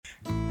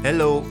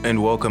Hello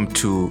and welcome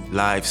to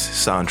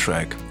Life's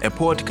Soundtrack, a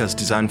podcast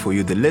designed for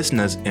you, the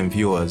listeners and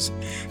viewers,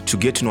 to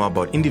get to know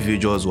about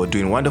individuals who are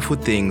doing wonderful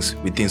things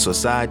within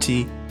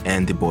society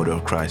and the body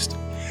of Christ.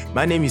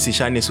 My name is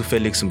Ishanesu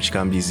Felix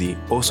Mchikambizi,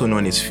 also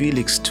known as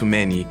Felix to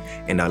many,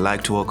 and I'd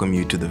like to welcome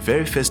you to the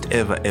very first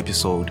ever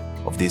episode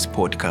of this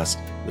podcast,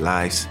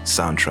 Life's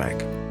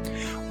Soundtrack.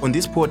 On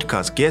this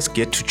podcast, guests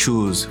get to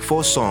choose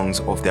 4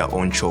 songs of their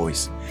own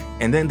choice,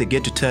 and then they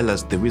get to tell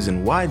us the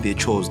reason why they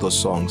chose those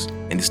songs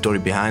and the story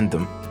behind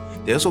them.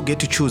 They also get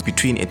to choose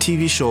between a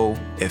TV show,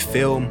 a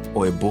film,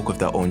 or a book of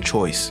their own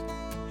choice.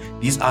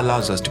 This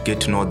allows us to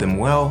get to know them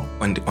well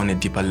and on a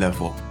deeper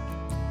level.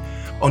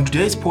 On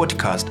today's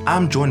podcast,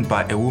 I'm joined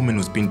by a woman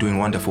who's been doing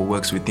wonderful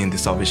works within the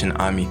Salvation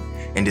Army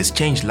and has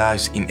changed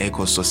lives in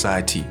Echo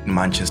Society in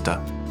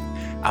Manchester.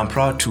 I'm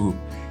proud to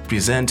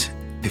present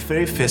the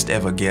very first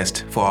ever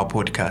guest for our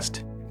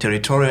podcast,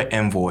 Territorial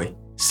Envoy,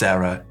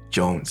 Sarah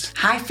Jones.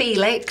 Hi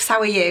Felix, how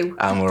are you?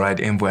 I'm alright,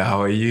 Envoy, how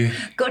are you?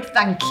 Good,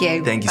 thank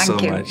you. Thank you so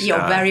much.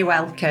 You're very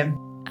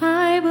welcome.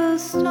 I will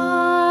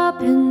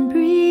stop and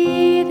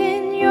breathe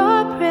in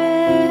your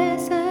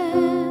presence.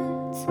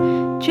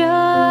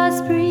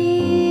 Just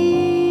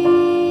breathe.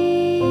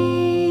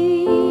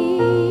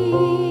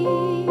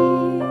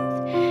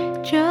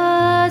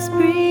 Just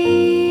breathe.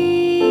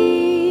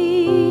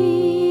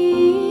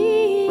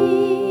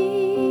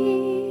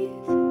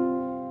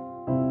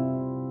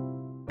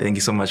 Thank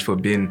you so much for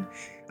being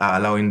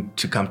allowing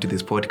to come to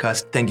this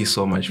podcast. Thank you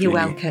so much. You're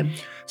really. welcome.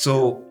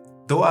 So,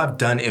 though I've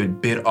done a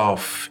bit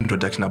of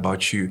introduction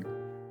about you,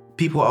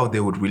 people out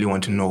there would really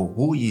want to know,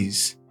 who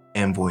is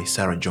Envoy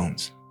Sarah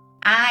Jones?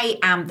 I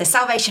am the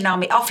Salvation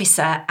Army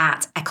officer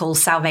at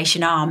Eccles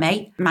Salvation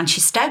Army,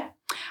 Manchester.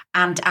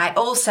 And I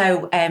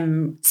also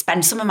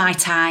spend some of my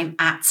time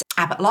at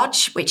Abbot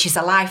Lodge, which is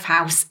a life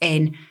house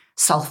in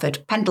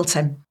Salford,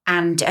 Pendleton.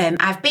 And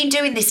I've been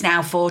doing this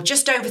now for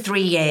just over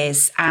 3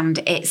 years, and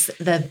it's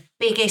the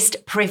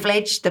biggest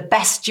privilege, the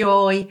best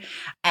joy,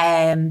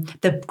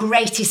 the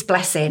greatest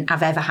blessing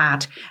I've ever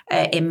had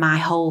in my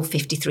whole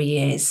 53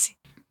 years.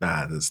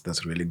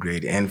 That's really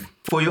great. And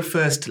for your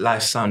first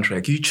live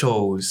soundtrack, you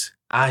chose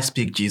I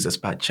Speak Jesus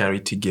by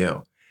Charity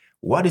Girl.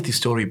 What is the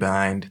story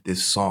behind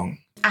this song?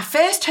 I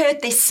first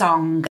heard this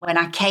song when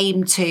I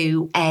came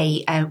to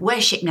a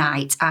worship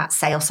night at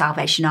Sale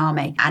Salvation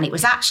Army, and it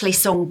was actually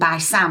sung by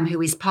Sam,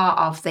 who is part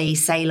of the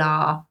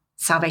Sale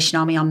Salvation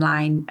Army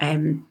online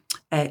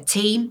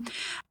team.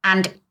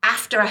 And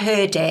after I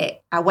heard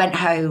it, I went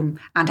home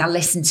and I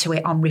listened to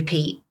it on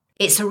repeat.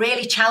 It's a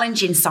really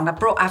challenging song. I've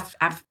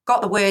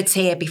got the words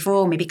here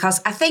before me because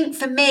I think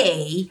for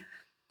me,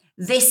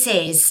 this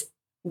is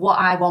what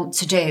I want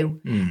to do.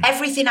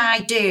 Everything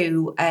I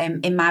do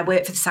in my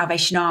work for the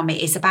Salvation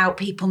Army is about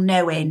people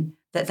knowing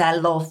that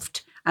they're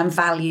loved and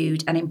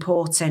valued and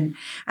important.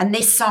 And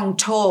this song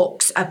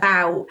talks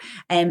about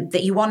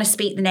that you want to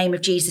speak the name of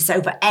Jesus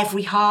over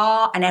every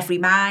heart and every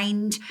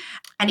mind.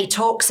 And it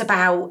talks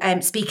about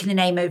speaking the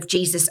name of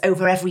Jesus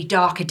over every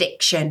dark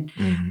addiction.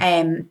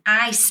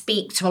 I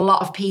speak to a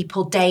lot of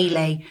people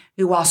daily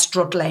who are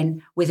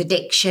struggling with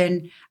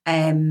addiction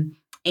in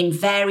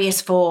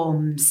various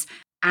forms.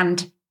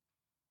 And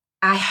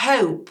I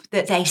hope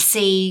that they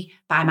see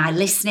by my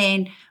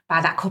listening,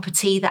 by that cup of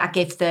tea that I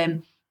give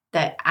them,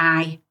 that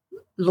I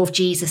love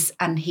Jesus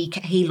and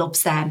he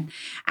loves them.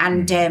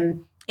 And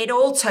it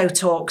also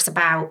talks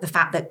about the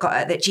fact that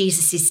that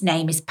Jesus'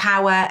 name is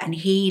power and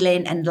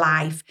healing and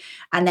life,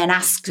 and then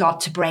asks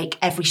God to break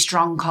every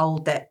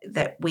stronghold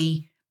that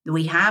we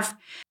have.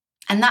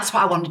 And that's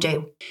what I want to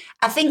do.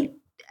 I think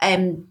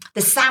the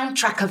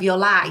soundtrack of your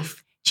life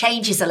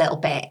changes a little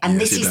bit. And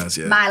Yes, this is does,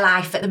 yeah. my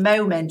life at the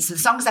moment. So the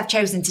songs I've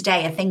chosen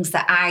today are things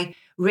that I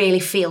really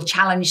feel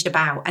challenged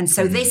about. And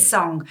so this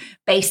song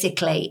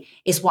basically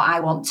is what I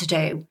want to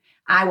do.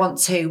 I want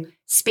to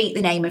speak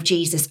the name of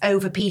Jesus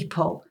over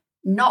people,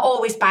 not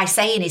always by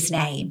saying his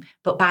name,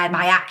 but by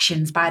my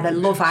actions, by the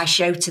love I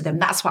show to them.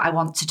 That's what I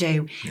want to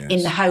do,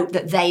 in the hope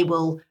that they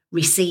will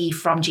receive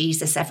from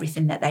Jesus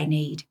everything that they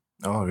need.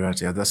 Oh, right.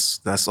 Yeah, that's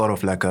sort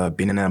of like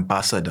being an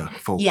ambassador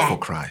for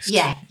Christ.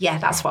 Yeah,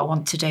 that's what I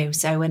want to do.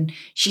 So, and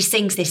she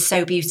sings this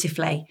so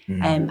beautifully,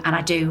 and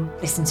I do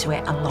listen to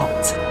it a lot.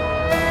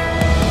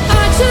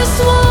 I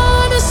just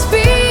want to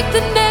speak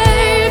the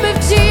name of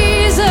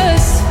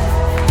Jesus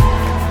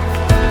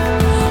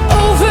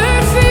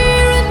over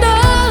fear and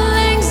all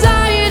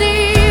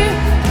anxiety,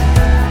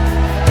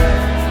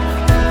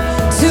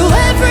 to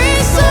every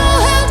soul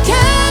held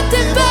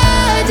captive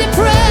by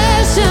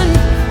depression.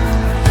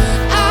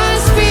 I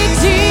speak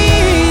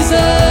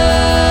Jesus.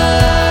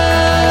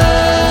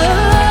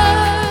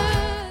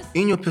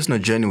 In your personal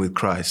journey with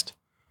Christ,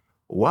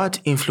 what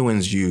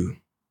influenced you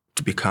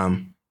to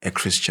become a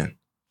Christian?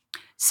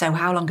 So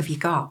how long have you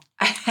got?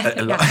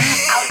 A lot.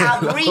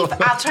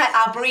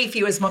 I'll brief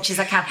you as much as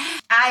I can.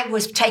 I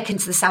was taken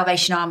to the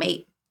Salvation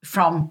Army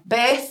from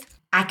birth.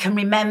 I can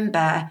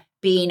remember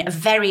I'm a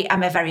very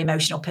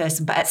emotional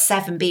person, but at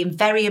 7 being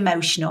very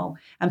emotional,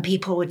 and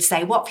people would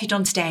say, "What have you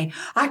done today?"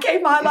 "I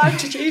gave my life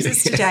to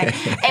Jesus today."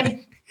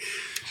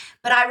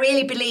 But I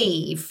really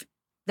believe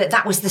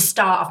that was the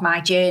start of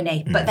my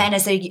journey. But then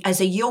as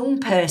a young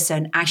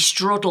person, I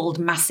struggled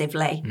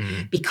massively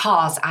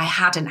because I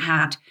hadn't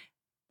had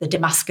the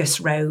Damascus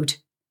Road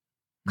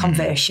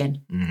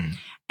conversion.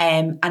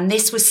 And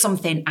this was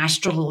something I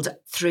struggled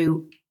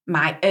through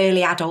my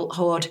early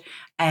adulthood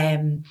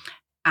and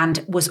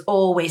was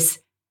always,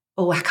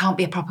 I can't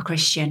be a proper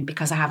Christian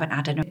because I haven't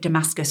had a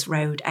Damascus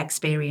Road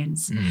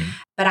experience.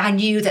 But I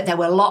knew that there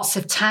were lots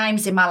of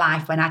times in my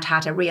life when I'd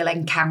had a real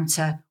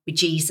encounter with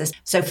Jesus.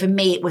 So for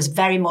me, it was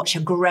very much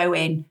a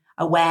growing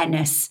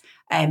awareness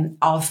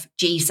of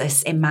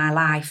Jesus in my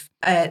life.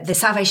 The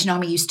Salvation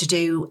Army used to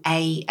do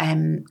a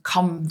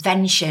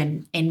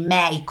convention in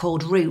May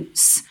called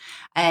Roots.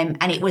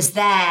 And it was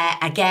there,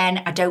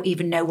 again, I don't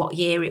even know what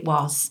year it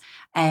was.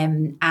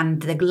 And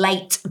the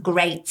late,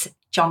 great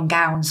John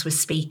Gowns was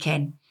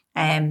speaking.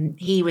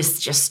 He was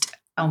just,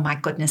 oh my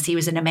goodness, he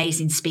was an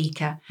amazing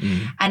speaker.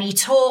 And he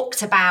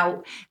talked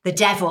about the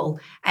devil.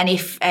 And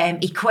if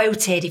he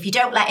quoted, if you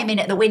don't let him in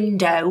at the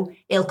window,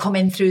 he'll come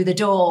in through the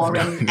door.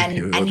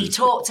 And he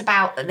talked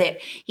about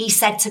that. He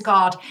said to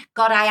God,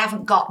 I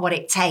haven't got what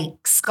it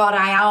takes. God,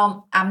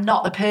 I'm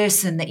not the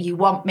person that you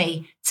want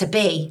me to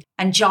be.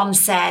 And John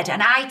said,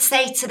 and I'd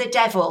say to the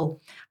devil,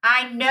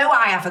 I know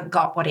I haven't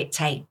got what it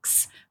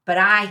takes, but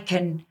I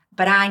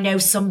know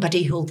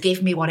somebody who'll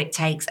give me what it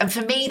takes. And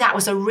for me, that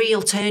was a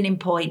real turning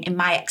point in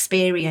my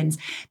experience.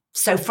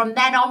 So from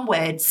then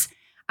onwards,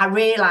 I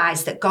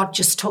realised that God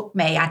just took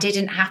me. I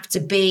didn't have to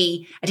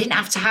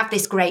have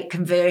this great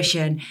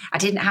conversion. I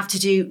didn't have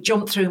to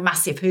jump through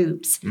massive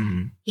hoops.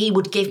 He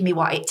would give me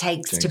what it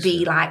takes to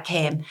be like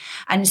him.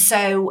 And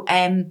so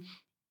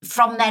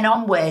from then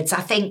onwards,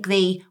 I think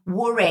the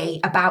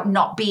worry about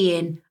not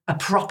being a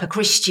proper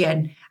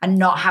Christian and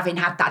not having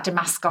had that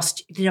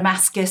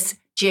Damascus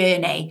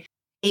journey,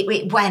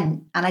 it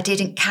went, and I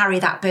didn't carry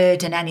that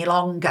burden any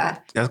longer.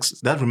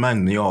 That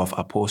reminds me of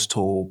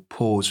Apostle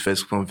Paul's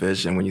first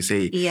conversion when you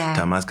say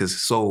Damascus.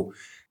 So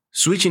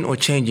switching or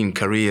changing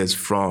careers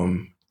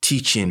from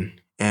teaching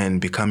and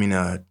becoming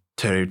a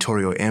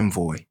territorial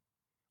envoy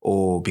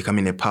or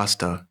becoming a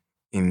pastor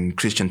in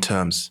Christian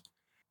terms,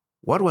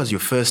 what was your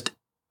first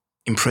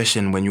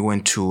impression when you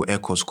went to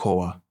Echoes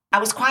Core? I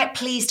was quite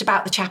pleased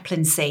about the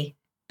chaplaincy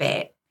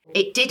bit.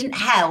 It didn't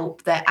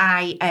help that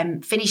I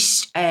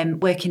finished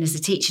working as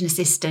a teaching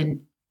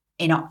assistant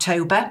in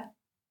October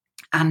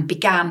and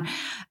began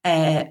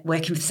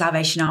working for the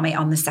Salvation Army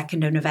on the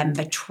 2nd of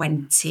November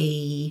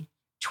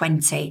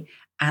 2020.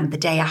 And the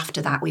day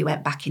after that, we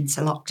went back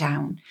into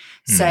lockdown.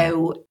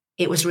 So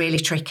it was really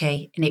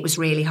tricky and it was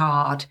really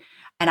hard.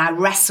 And I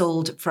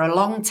wrestled for a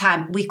long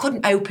time. We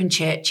couldn't open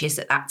churches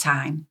at that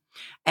time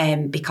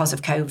because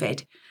of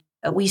COVID.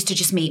 We used to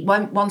just meet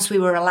once we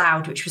were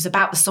allowed, which was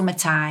about the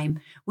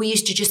summertime. We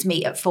used to just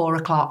meet at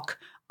 4:00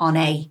 on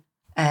a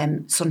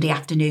Sunday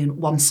afternoon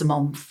once a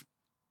month.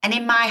 And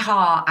in my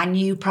heart, I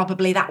knew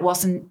probably that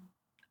wasn't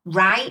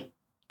right,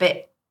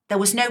 but there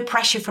was no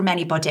pressure from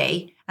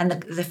anybody. And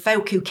the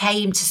folk who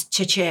came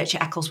to church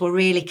at Eccles were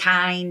really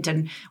kind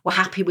and were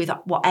happy with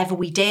whatever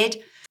we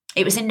did.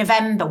 It was in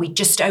November, we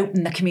just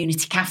opened the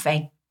community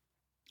cafe.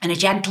 And a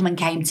gentleman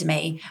came to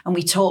me and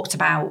we talked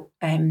about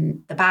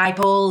the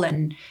Bible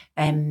and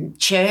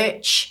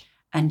church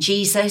and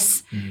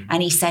Jesus.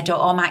 And he said,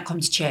 I might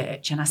come to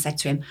church. And I said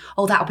to him,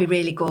 that'll be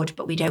really good,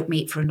 but we don't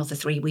meet for another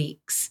 3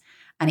 weeks.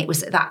 And it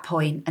was at that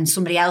point, and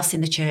somebody else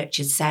in the church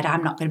had said,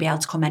 I'm not going to be able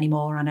to come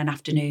anymore on an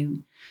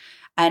afternoon.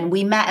 And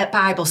we met at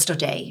Bible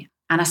study.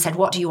 And I said,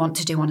 what do you want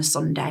to do on a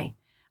Sunday?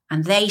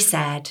 And they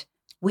said,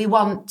 we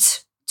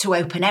want to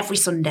open every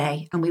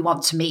Sunday and we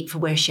want to meet for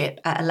worship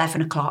at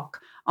 11:00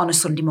 on a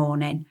Sunday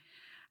morning.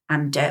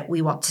 And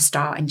we want to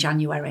start in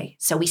January.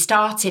 So we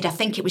started, I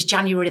think it was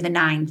January the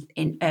 9th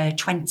in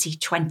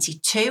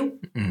 2022.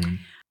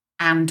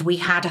 And we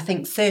had, I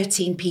think,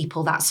 13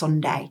 people that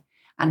Sunday.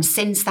 And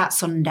since that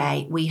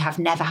Sunday, we have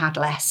never had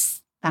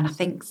less than, I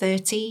think,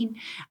 13.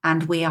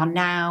 And we are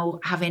now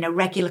having a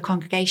regular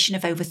congregation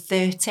of over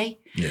 30.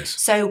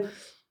 Yes. So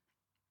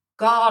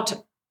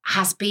God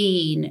has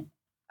been,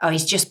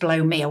 he's just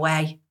blown me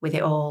away with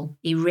it all.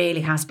 He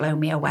really has blown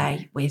me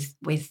away with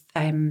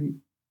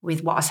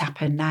what has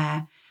happened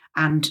there.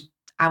 And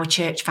our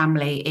church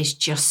family is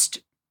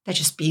they're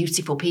just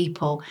beautiful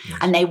people. Yes.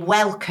 And they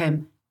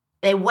welcome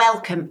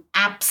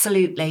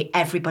absolutely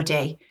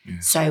everybody.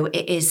 Yes. So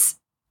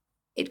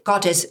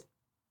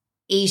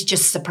he's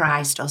just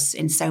surprised us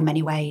in so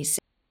many ways.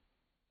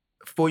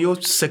 For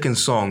your second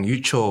song,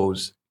 you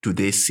chose Do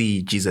They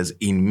See Jesus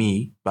in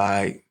Me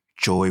by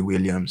Joy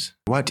Williams.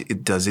 What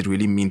does it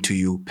really mean to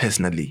you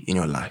personally in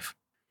your life?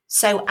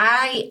 So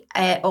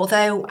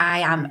although I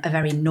am a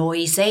very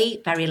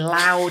noisy, very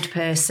loud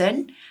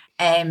person,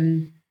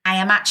 I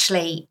am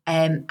actually,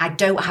 I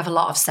don't have a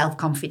lot of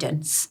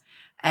self-confidence.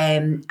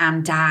 And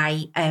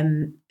I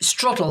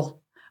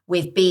struggle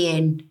with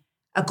being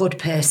a good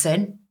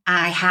person.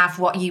 I have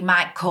what you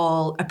might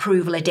call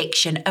approval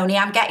addiction, only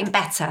I'm getting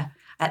better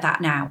at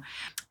that now.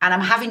 And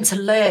I'm having to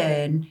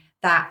learn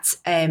that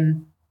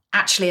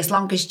actually, as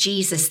long as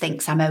Jesus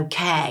thinks I'm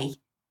okay,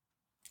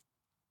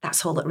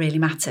 that's all that really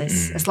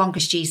matters, as long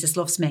as Jesus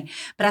loves me.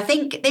 But I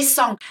think this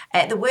song,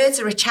 the words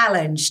are a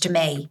challenge to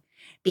me,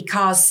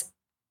 because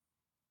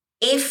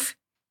if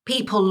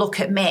people look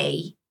at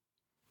me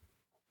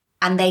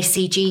and they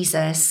see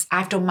Jesus,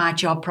 I've done my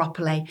job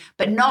properly,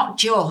 but not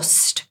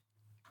just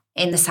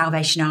in the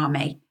Salvation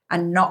Army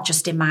and not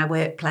just in my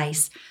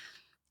workplace.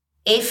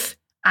 If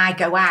I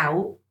go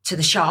out to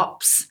the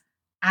shops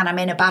and I'm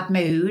in a bad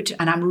mood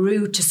and I'm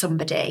rude to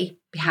somebody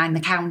behind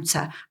the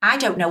counter, I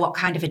don't know what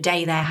kind of a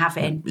day they're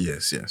having.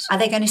 Yes. Are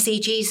they going to see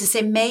Jesus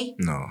in me?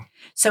 No.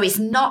 So it's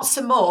not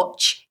so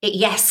much,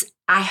 yes,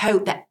 I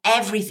hope that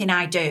everything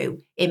I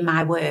do in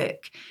my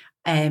work,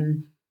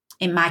 in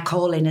my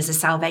calling as a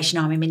Salvation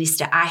Army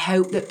minister, I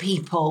hope that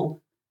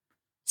people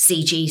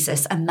see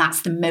Jesus, and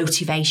that's the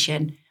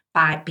motivation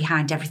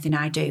behind everything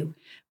I do.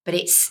 But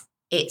it's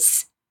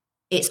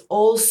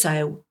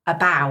also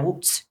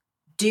about,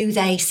 do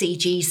they see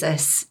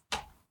Jesus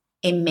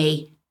in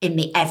me, in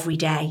the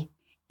everyday,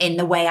 in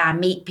the way I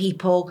meet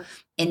people,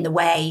 in the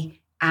way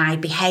I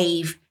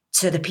behave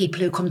to the people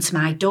who come to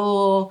my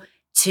door,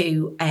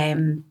 to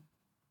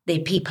the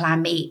people I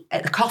meet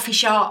at the coffee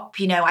shop.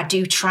 You know, I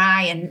do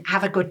try and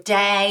have a good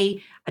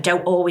day. I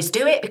don't always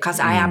do it because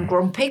I am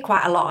grumpy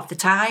quite a lot of the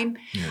time.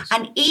 Yes.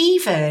 And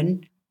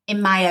even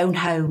in my own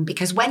home,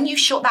 because when you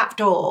shut that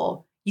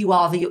door,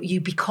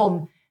 you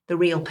become the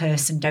real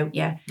person, don't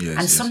you? Yes,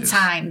 and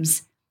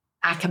sometimes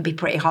I can be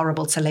pretty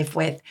horrible to live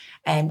with,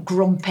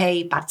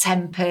 grumpy,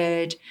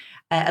 bad-tempered,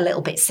 a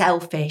little bit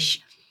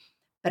selfish.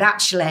 But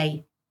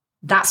actually,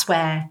 that's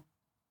where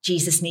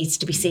Jesus needs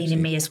to be seen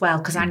in me as well,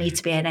 because I need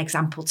to be an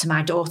example to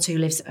my daughter who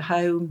lives at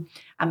home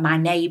and my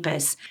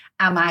neighbours.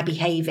 Am I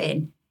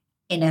behaving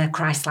in a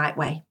Christ-like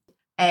way?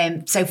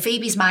 So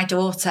Phoebe's my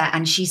daughter,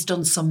 and she's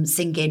done some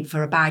singing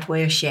for Abide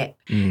Worship.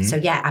 So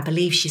yeah, I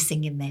believe she's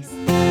singing this.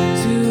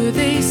 Do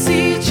they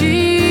see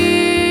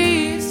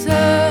Jesus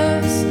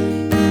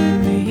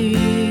in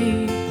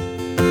me?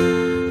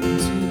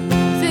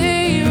 Do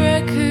they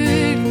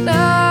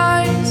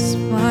recognize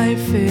my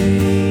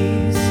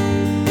face?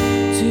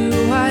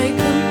 Do I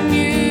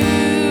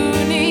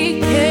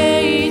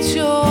communicate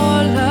your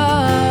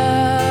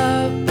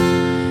love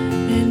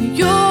and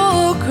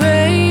your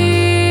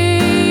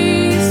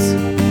grace?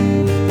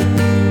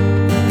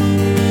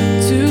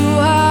 Do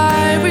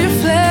I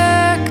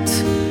reflect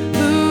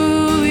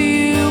who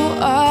you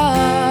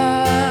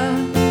are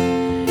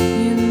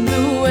in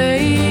the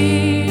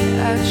way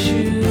I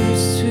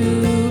choose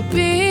to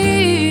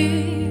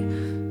be?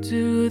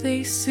 Do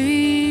they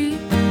see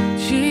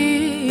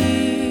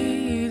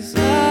Jesus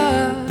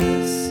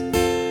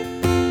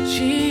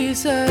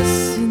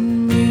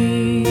in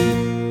me?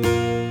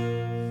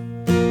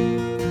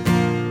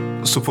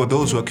 So for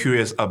those who are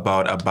curious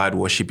about Abide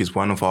Worship, is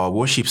one of our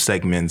worship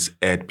segments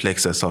at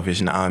Plexus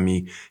Salvation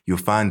Army. You'll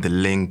find the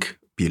link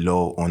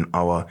below on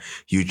our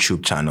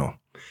YouTube channel.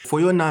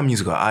 For your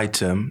non-musical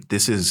item,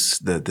 this is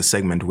the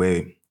segment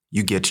where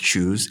you get to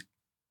choose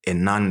a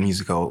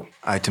non-musical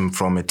item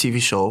from a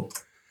TV show,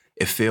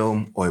 a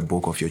film, or a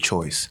book of your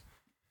choice.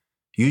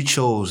 You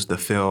chose the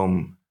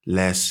film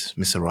Les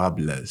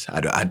Miserables.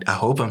 I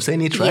hope I'm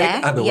saying it right.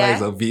 Yeah,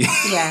 Otherwise, I'll be,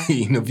 Yeah.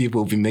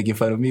 people will be making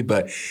fun of me.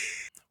 But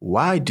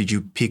why did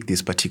you pick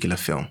this particular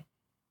film?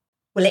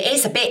 Well, it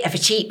is a bit of a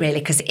cheat, really,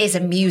 because it is a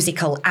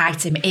musical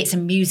item. It's a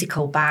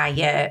musical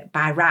by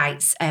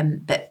rights.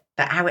 But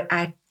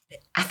I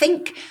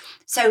think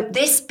so.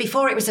 This,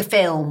 before it was a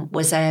film,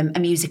 was a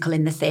musical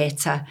in the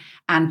theatre,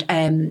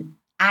 and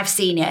I've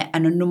seen it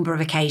on a number of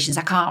occasions.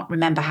 I can't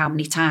remember how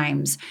many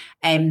times.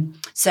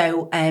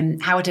 So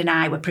Howard and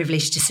I were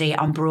privileged to see it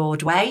on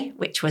Broadway,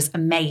 which was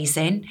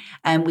amazing.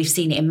 We've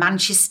seen it in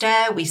Manchester,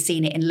 we've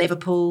seen it in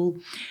Liverpool,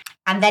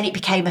 and then it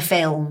became a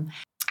film.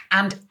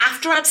 And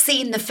after I'd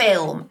seen the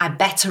film, I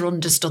better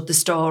understood the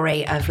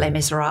story of Les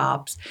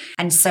Miserables.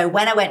 And so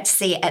when I went to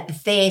see it at the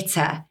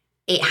theatre,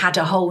 it had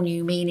a whole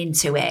new meaning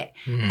to it.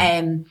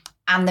 And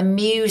the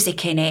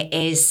music in it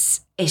is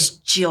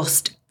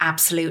just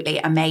absolutely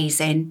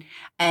amazing.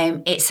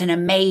 It's an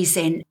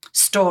amazing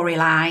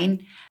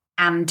storyline.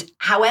 And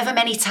however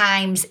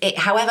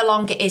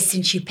long it is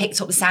since you picked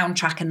up the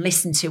soundtrack and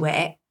listened to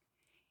it,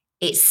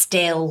 it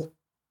still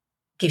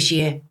gives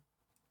you,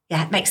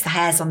 it makes the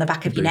hairs on the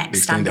back of your neck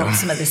stand up,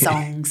 some of the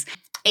songs.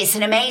 It's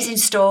an amazing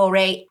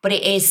story, but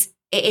it is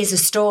a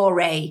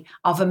story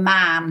of a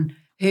man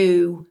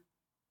who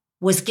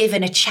was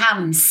given a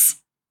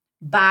chance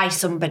by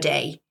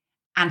somebody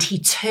and he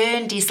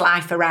turned his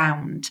life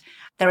around.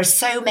 There are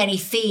so many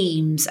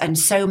themes and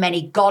so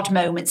many God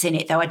moments in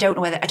it, though I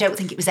don't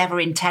think it was ever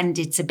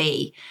intended to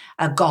be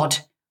a God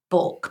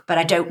book, but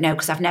I don't know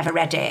because I've never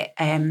read it.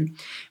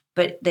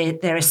 But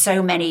there are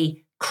so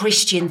many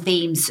Christian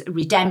themes: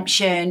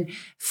 redemption,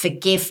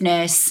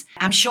 forgiveness.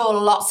 I'm sure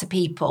lots of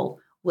people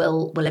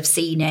will have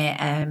seen it.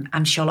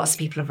 I'm sure lots of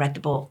people have read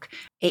the book.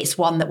 It's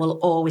one that will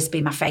always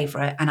be my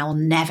favourite, and I will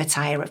never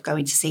tire of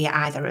going to see it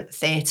either at the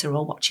theatre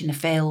or watching the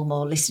film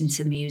or listening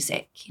to the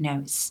music. You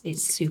know,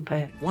 it's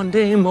super. One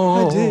day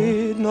more. I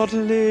did not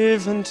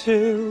live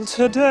until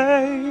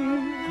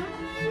today.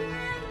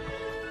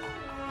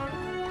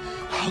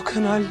 How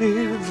can I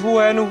live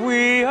when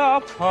we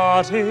are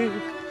parted?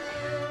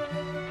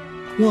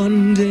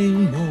 One day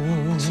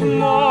more.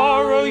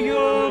 Tomorrow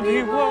you'll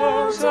be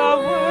worlds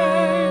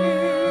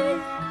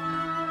away.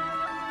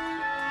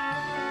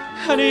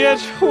 And yet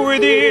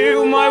with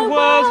you my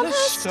world has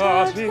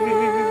started.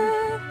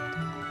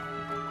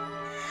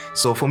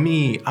 So for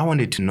me, I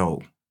wanted to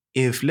know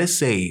if, let's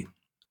say,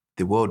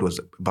 the world was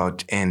about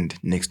to end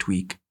next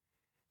week,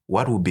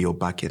 what would be your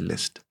bucket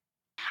list?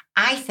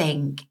 I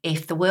think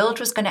if the world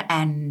was going to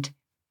end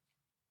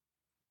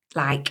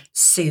like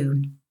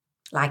soon,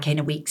 like in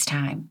a week's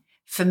time,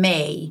 for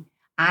me,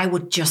 I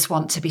would just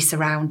want to be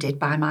surrounded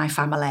by my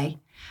family.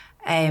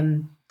 I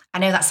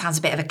know that sounds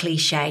a bit of a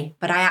cliche,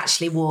 but I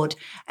actually would.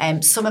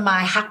 Some of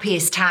my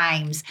happiest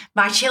times,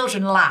 my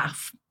children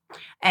laugh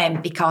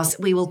because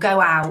we will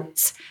go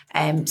out.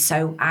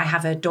 So I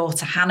have a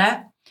daughter,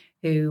 Hannah,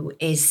 who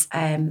has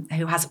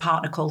a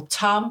partner called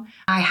Tom.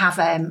 I have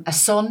a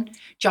son,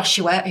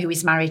 Joshua, who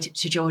is married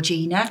to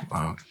Georgina.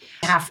 Wow.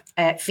 I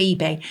have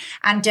Phoebe.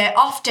 And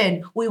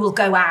often we will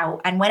go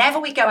out. And whenever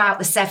we go out,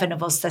 the seven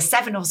of us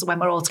when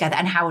we're all together,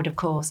 and Howard, of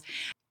course,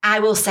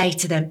 I will say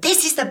to them,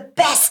 this is the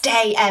best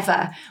day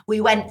ever. We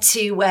went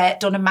to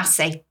Dunham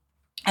Massey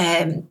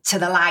to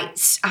the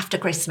lights after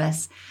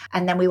Christmas.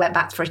 And then we went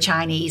back for a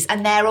Chinese.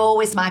 And they're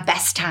always my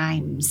best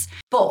times.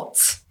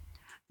 But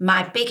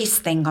my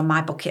biggest thing on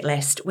my bucket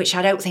list, which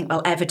I don't think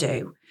we'll ever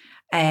do,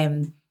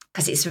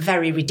 because it's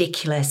very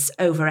ridiculous,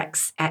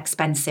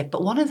 expensive.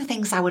 But one of the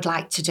things I would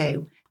like to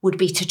do would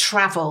be to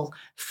travel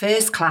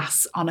first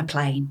class on a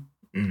plane.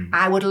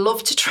 I would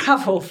love to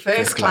travel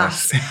first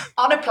class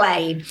on a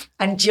plane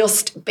and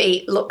just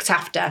be looked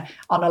after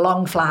on a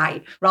long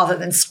flight rather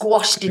than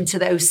squashed into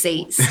those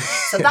seats.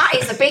 So that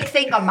is a big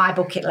thing on my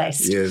bucket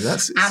list. Yeah,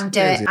 that's and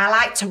I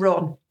like to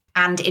run.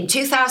 And in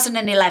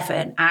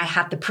 2011, I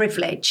had the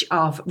privilege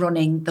of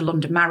running the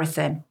London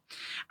Marathon.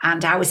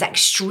 And I was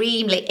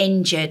extremely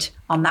injured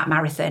on that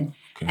marathon.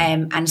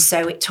 And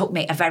so it took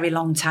me a very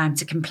long time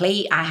to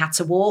complete. I had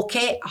to walk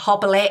it,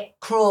 hobble it,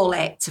 crawl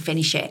it to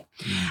finish it.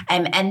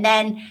 And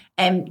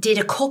then did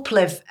a couple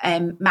of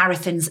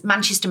marathons,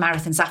 Manchester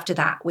marathons after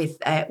that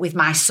with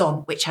my son,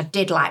 which I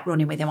did like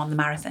running with him on the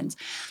marathons,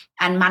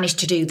 and managed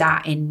to do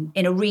that in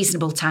a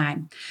reasonable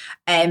time.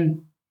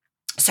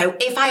 So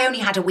if I only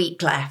had a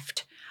week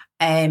left,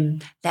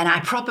 then I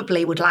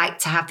probably would like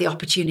to have the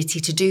opportunity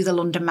to do the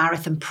London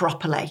Marathon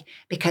properly,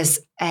 because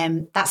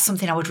that's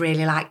something I would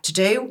really like to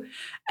do.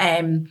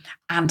 And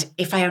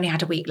if I only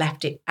had a week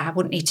left, I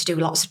wouldn't need to do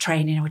lots of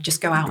training. I would just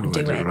go out and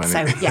do it.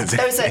 So yes,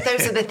 those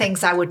are the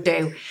things I would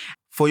do.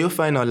 For your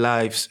final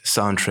Lives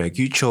soundtrack,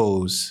 you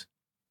chose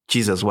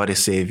Jesus, What a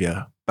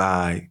Savior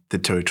by the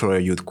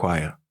Territorial Youth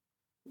Choir.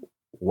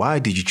 Why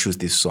did you choose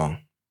this song?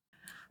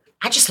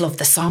 I just love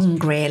the song,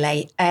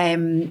 really.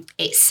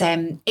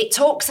 It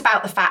talks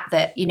about the fact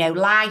that,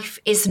 life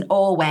isn't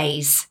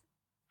always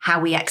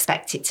how we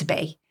expect it to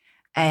be.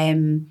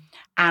 And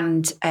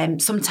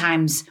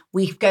sometimes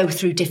we go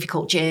through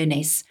difficult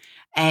journeys.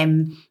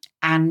 And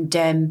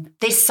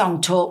this song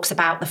talks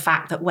about the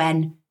fact that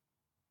when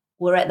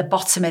we're at the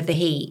bottom of the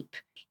heap,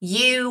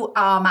 you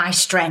are my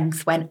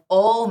strength when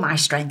all my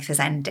strength has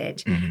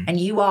ended. And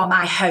you are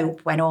my hope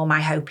when all my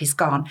hope is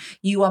gone.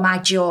 You are my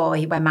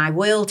joy when my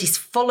world is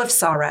full of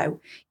sorrow.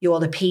 You're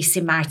the peace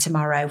in my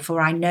tomorrow, for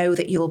I know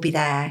that you'll be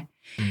there.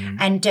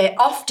 And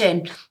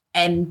often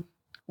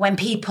when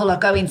people are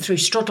going through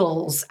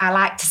struggles, I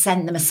like to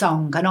send them a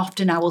song, and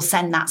often I will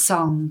send that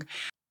song.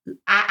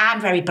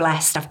 I'm very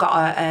blessed. I've got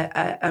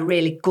a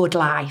really good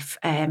life.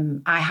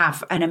 I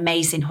have an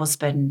amazing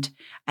husband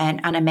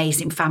and an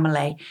amazing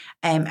family,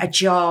 a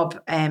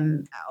job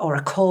or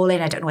a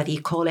calling. I don't know whether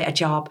you call it a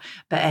job,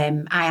 but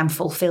I am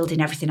fulfilled in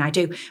everything I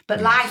do.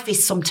 But life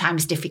is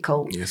sometimes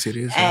difficult. Yes, it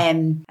is.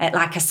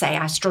 Like I say,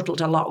 I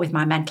struggled a lot with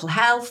my mental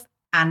health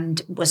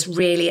and was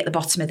really at the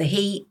bottom of the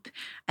heap.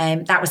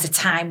 That was a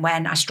time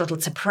when I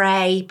struggled to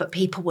pray, but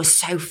people were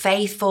so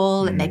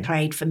faithful and they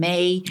prayed for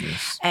me.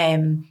 Yes.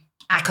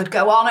 I could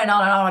go on and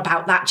on and on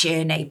about that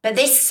journey. But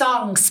this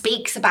song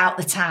speaks about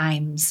the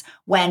times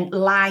when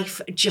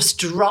life just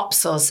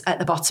drops us at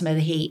the bottom of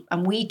the heap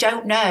and we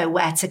don't know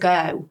where to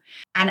go.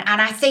 And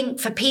I think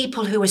for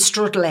people who are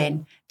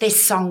struggling,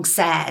 this song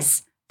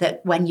says that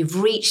when you've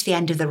reached the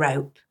end of the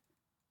rope,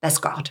 there's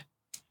God.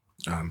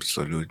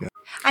 Absolutely.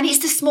 And it's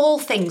the small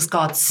things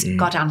God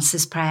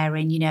answers prayer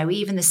in,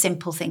 even the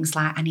simple things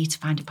like, I need to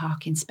find a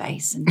parking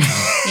space. And,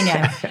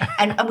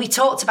 and we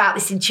talked about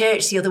this in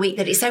church the other week,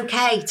 that it's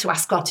okay to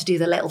ask God to do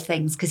the little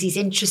things because he's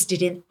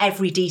interested in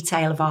every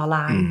detail of our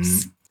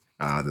lives.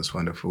 That's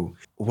wonderful.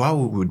 What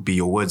would be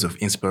your words of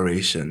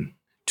inspiration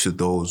to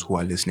those who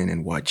are listening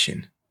and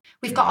watching?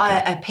 We've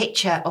got a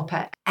picture up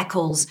at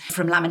Eccles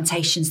from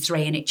Lamentations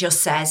 3, and it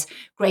just says,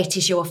 great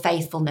is your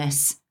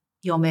faithfulness.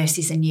 Your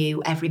mercies are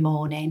new every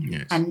morning.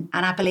 Yes. And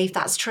I believe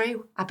that's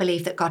true. I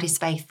believe that God is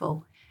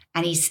faithful.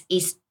 And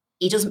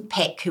he doesn't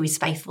pick who he's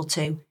faithful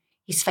to.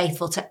 He's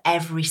faithful to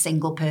every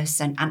single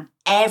person. And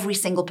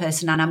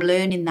I'm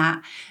learning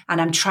that.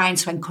 And I'm trying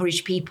to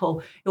encourage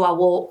people who I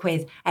walk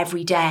with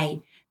every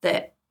day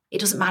that it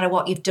doesn't matter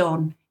what you've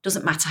done, it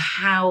doesn't matter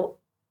how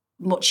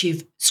much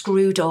you've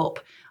screwed up,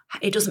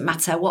 it doesn't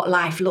matter what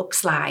life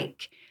looks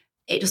like,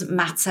 it doesn't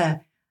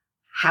matter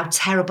how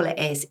terrible it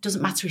is, it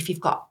doesn't matter if you've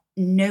got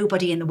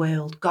nobody in the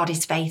world. God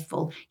is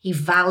faithful. He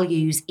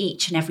values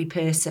each and every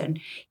person.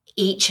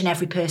 Each and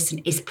every person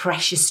is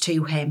precious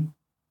to him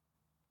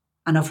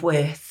and of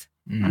worth.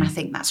 And I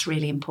think that's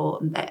really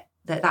important,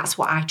 that's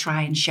what I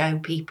try and show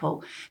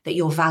people, that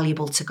you're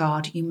valuable to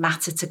God, you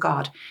matter to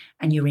God,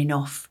 and you're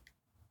enough.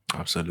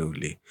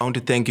 Absolutely. I want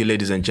to thank you,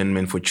 ladies and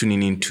gentlemen, for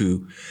tuning in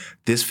to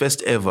this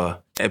first ever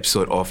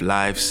episode of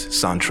Life's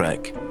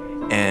Soundtrack.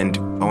 And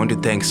I want to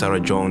thank Sarah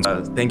Jones.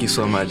 Thank you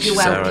so much, You're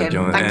welcome. Sarah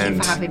Jones. Thank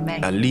you for having me.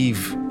 I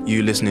leave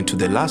you listening to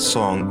the last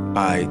song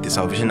by the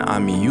Salvation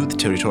Army Youth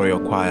Territorial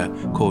Choir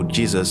called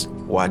Jesus,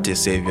 What a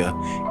Savior.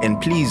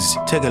 And please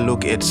take a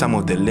look at some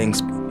of the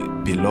links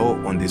below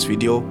on this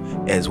video,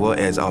 as well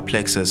as our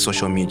Plexus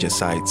social media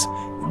sites.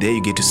 There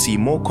you get to see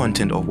more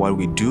content of what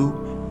we do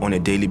on a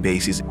daily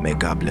basis. May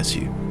God bless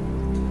you.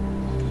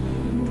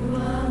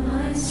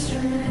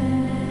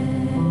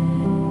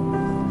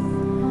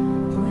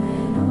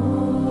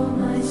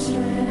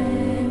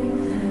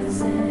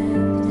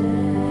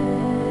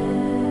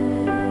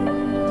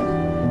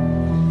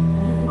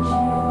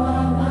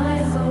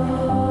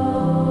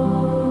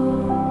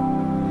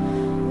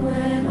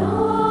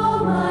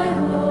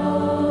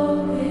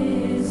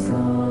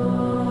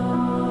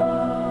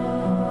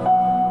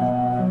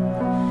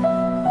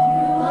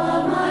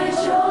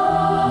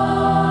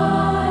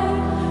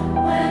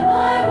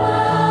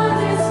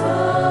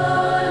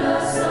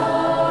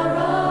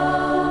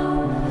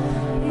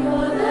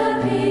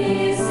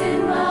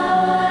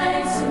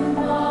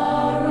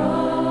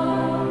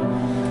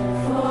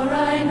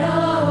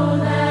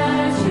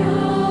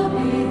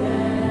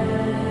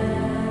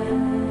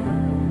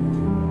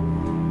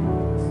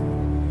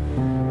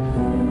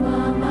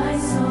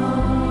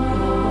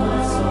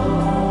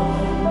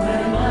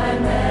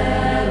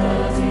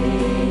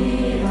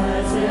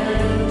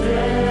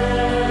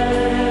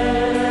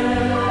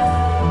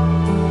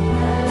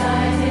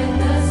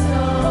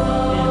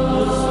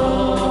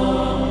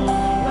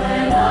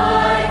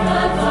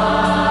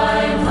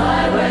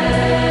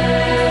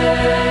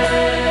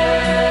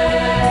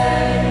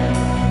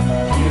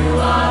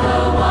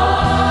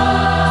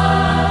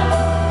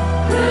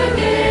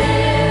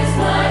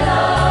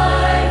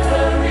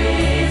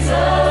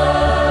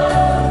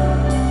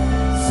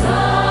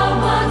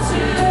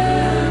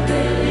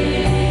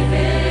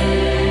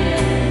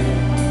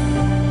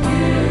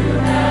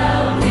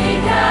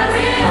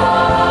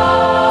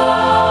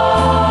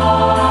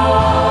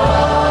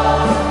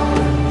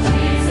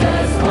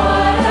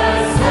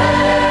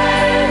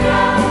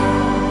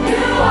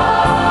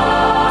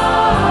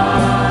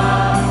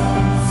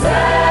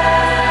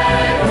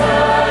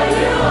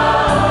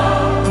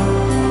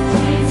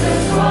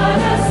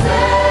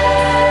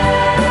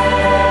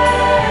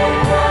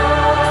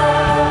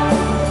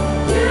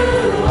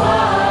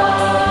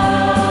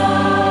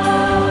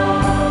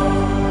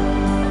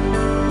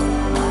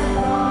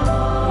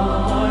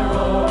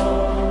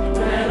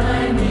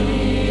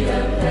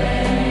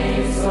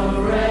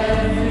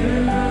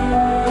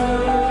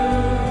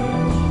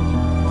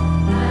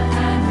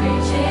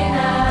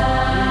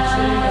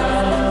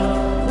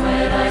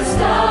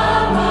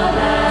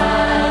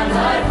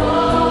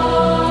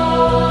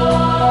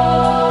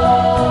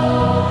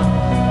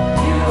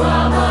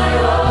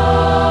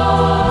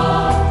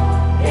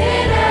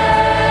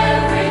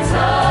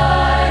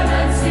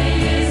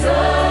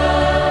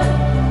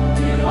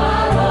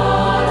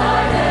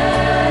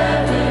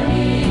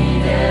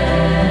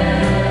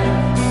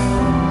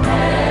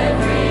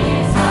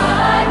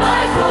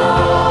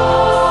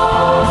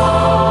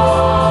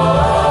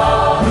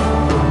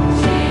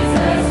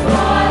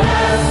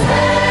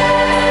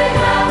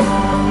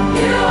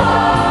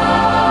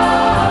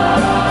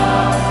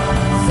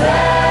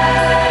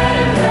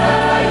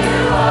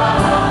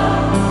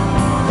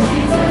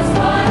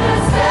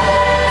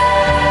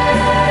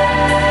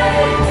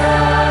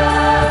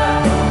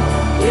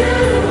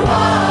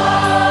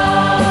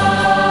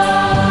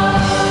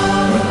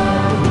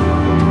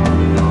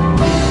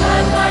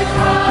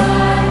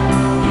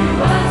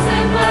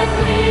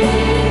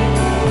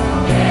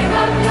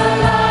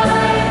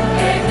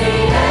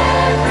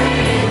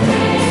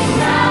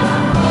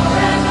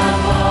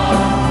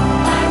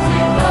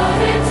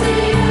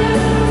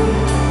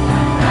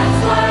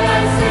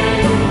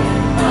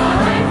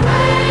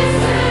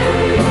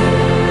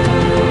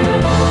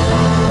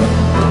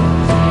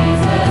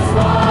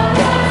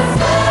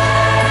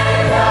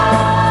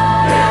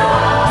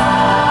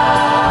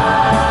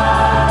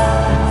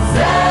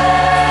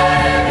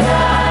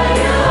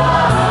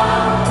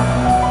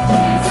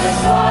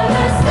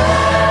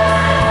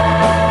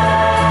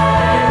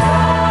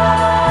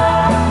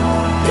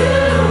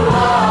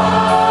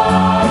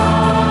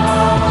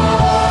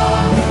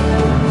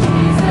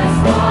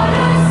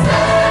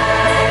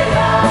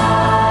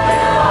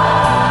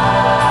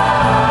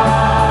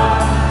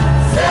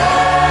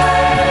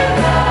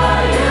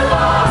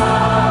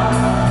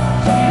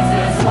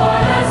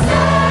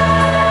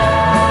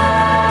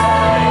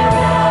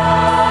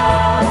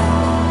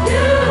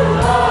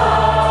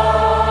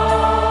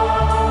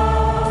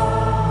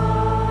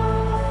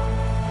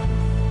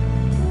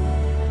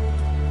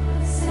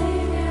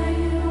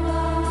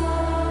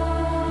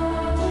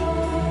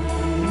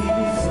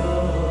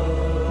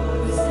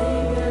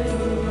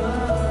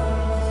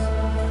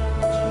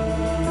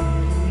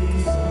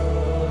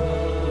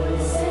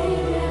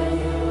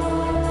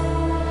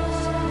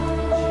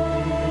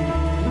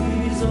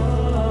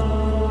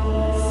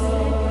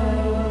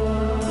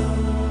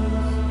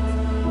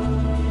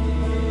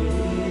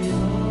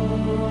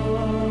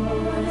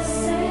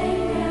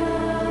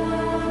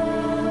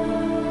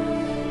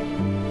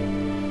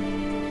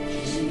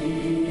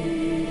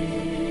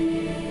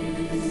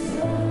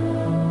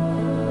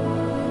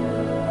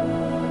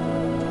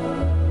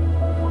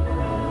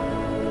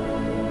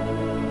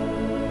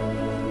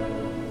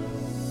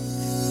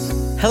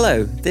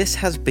 Hello, this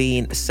has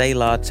been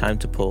Selah Time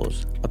to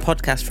Pause, a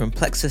podcast from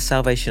Plexus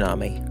Salvation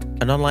Army,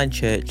 an online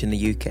church in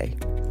the UK.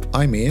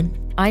 I'm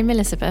Ian. I'm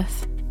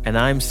Elizabeth. And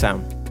I'm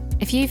Sam.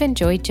 If you've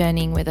enjoyed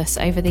journeying with us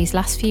over these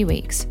last few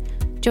weeks,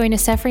 join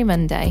us every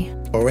Monday.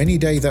 Or any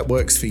day that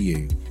works for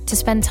you. To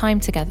spend time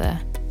together,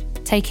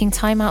 taking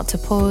time out to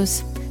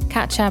pause,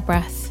 catch our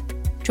breath,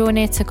 draw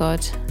near to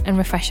God and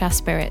refresh our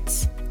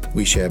spirits.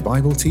 We share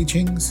Bible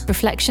teachings,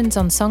 reflections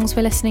on songs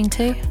we're listening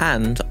to,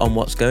 and on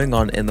what's going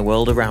on in the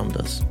world around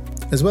us.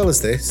 As well as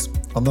this,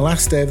 on the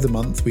last day of the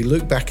month, we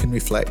look back and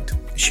reflect,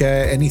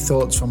 share any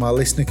thoughts from our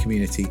listener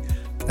community,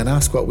 and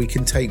ask what we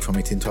can take from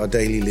it into our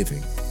daily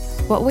living.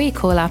 What we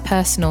call our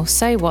personal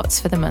So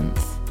What's for the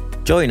month.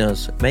 Join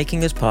us,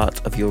 making us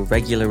part of your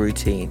regular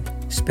routine,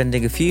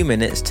 spending a few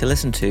minutes to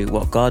listen to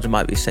what God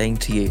might be saying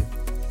to you.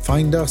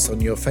 Find us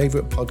on your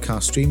favourite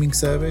podcast streaming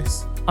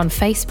service, on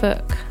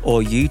Facebook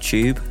or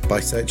YouTube by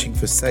searching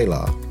for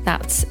Selah.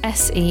 That's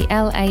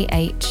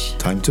SELAH.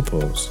 Time to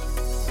Pause.